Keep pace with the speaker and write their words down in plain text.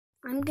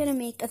I'm gonna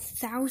make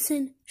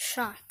 1,000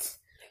 shots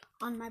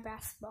on my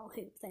basketball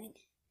hoop thing.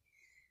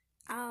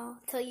 I'll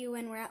tell you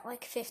when we're at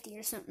like 50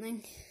 or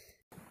something.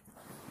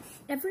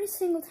 Every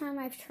single time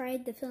I've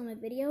tried to film a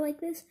video like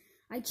this,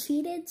 I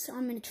cheated, so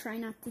I'm gonna try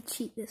not to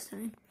cheat this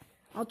time.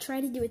 I'll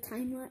try to do a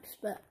time lapse,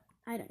 but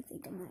I don't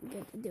think I'm that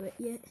good to do it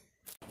yet.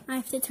 I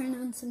have to turn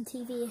on some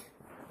TV.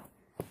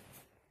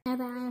 Now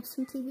that I have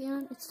some TV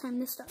on, it's time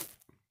to start.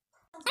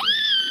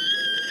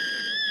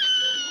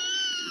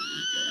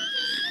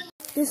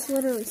 This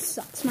literally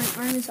sucks. My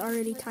arm is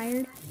already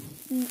tired,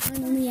 and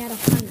I'm only at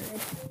 100.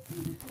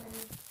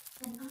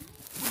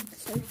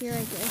 So here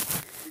I go.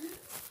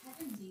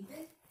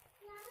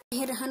 I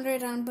hit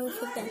 100 on both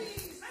of them.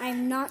 I have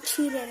not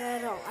cheated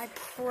at all. I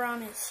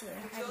promise you,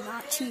 I have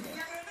not cheated.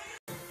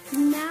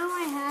 Now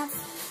I have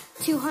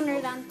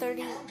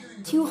 230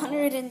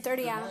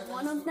 on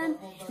one of them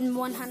and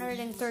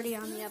 130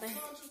 on the other.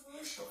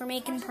 We're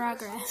making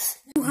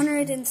progress.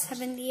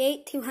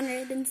 278,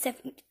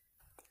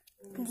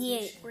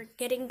 278. We're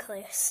getting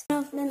close.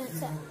 One of them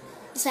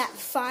is at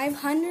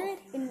 500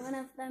 and one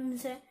of them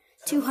is at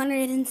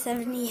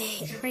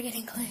 278. We're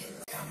getting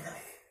close.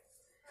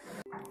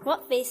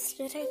 What face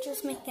did I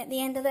just make at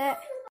the end of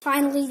that?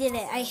 Finally did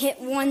it. I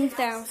hit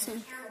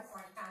 1,000.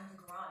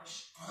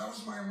 That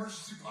was my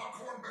emergency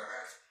popcorn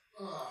bag.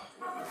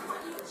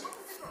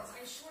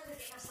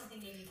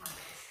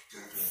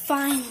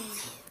 Finally,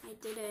 I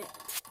did it.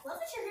 Love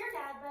that you're here,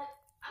 Dad, but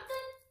I'm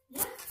good.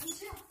 Yeah, me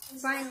too.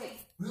 Finally.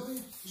 Really?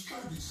 There's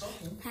gotta be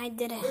something. I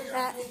did it.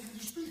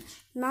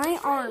 My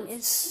arm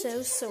is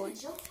so sore.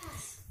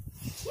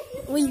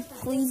 Will you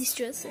please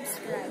just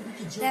subscribe?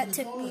 That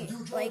took me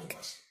like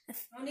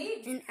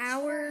an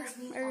hour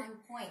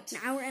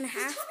and a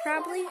half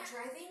probably.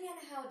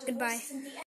 Goodbye.